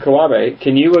Kawabe,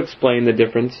 can you explain the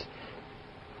difference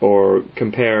or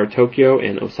compare Tokyo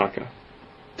and Osaka?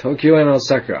 Tokyo and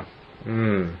Osaka.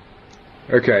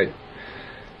 Okay.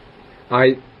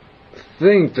 I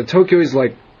think that Tokyo is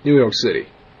like New York City.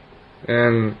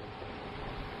 And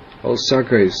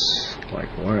Osaka is like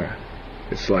where?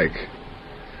 It's like,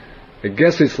 I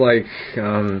guess it's like,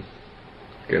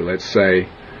 okay, let's say,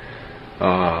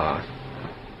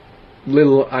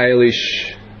 Little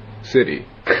Irish city.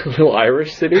 Little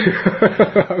Irish city?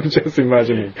 I'm just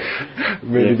imagining.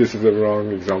 Maybe this is a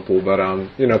wrong example, but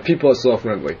people are so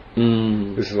friendly.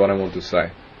 This is what I want to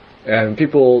say. And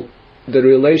people, the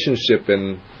relationship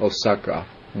in Osaka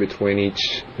between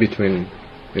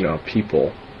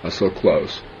people are so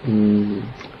close.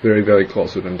 Very, very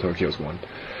closer than Tokyo's one.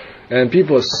 And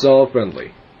people are so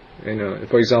friendly.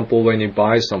 For example, when you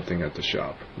buy something at the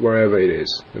shop, wherever it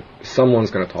is, someone's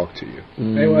gonna talk to you.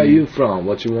 Hey, where are you from?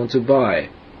 What you want to buy?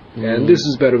 And this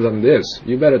is better than this.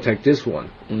 You better take this one.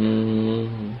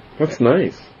 That's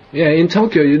nice. Yeah, in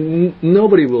Tokyo,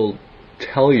 nobody will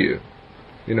tell you,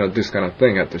 this kind of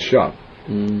thing at the shop.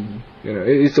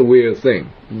 It's a weird thing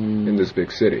in this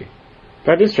big city.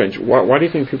 That is strange. Why do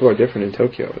you think people are different in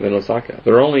Tokyo than Osaka?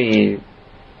 They're only,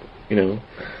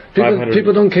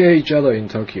 People don't care each other in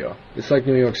Tokyo. It's like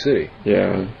New York City.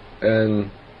 Yeah. And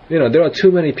there are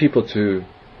too many people to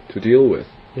deal with.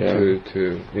 Yeah.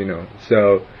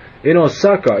 So in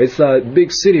Osaka, it's a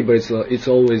big city, but it's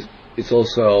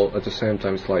also at the same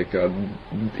time it's like a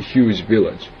huge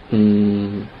village.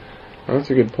 That's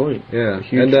a good point. Yeah. A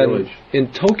huge and then village.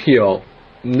 In Tokyo,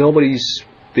 nobody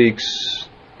speaks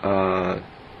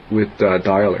with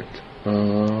dialect.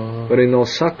 But in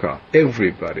Osaka,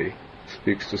 everybody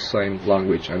speaks the same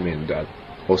language. I mean that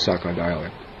Osaka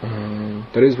dialect.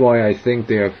 That is why I think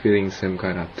they are feeling some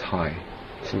kind of tie,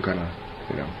 some kind of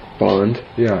bond.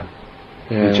 Yeah.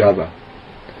 Each other.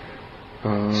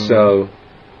 So,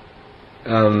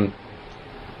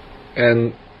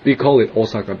 and we call it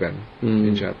Osaka Ben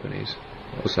in Japanese,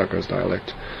 Osaka's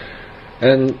dialect,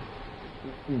 and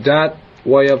that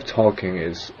way of talking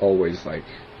is always like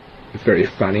very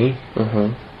funny.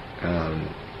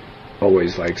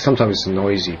 Always like, sometimes it's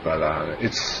noisy, but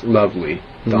it's lovely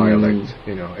dialect.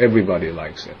 Everybody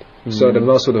likes it. So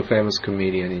most of the famous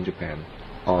comedian in Japan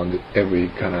on any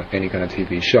kind of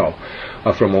TV show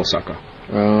are from Osaka.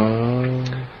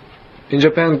 In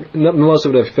Japan, most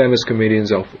of the famous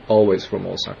comedians are always from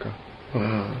Osaka.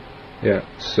 Wow. Yeah.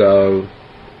 So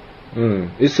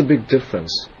it's a big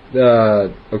difference.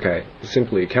 Okay,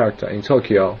 simply character. In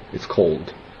Tokyo, it's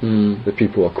cold. The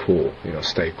people are cool,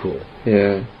 stay cool.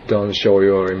 Yeah. Don't show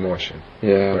your emotion.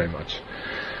 Yeah. Very much.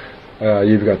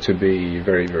 You've got to be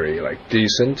very, very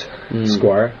decent,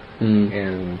 square,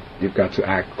 and you've got to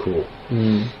act cool.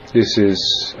 This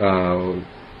is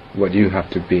what you have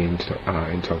to be in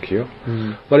Tokyo.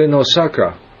 But in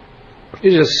Osaka, you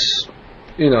just,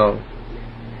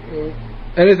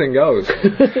 anything goes.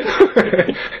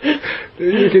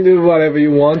 You can do whatever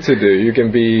you want to do. You can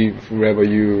be whoever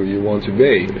you want to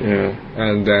be. Yeah.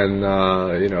 And then,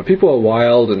 people are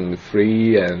wild and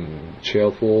free and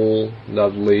cheerful,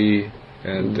 lovely,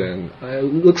 and then it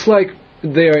looks like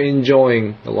they are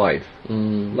enjoying the life,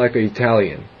 like an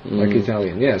Italian. Like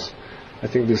Italian, yes. I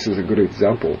think this is a good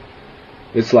example.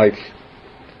 It's like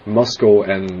Moscow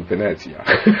and Venezia.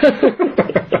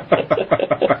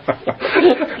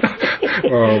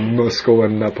 Moscow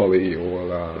and Napoli, or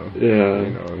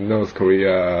North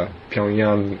Korea,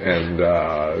 Pyongyang and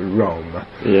Rome.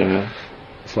 Yeah,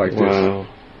 it's like this.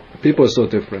 People are so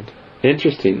different.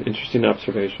 Interesting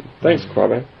observation. Thanks,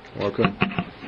 Kawabe. Welcome.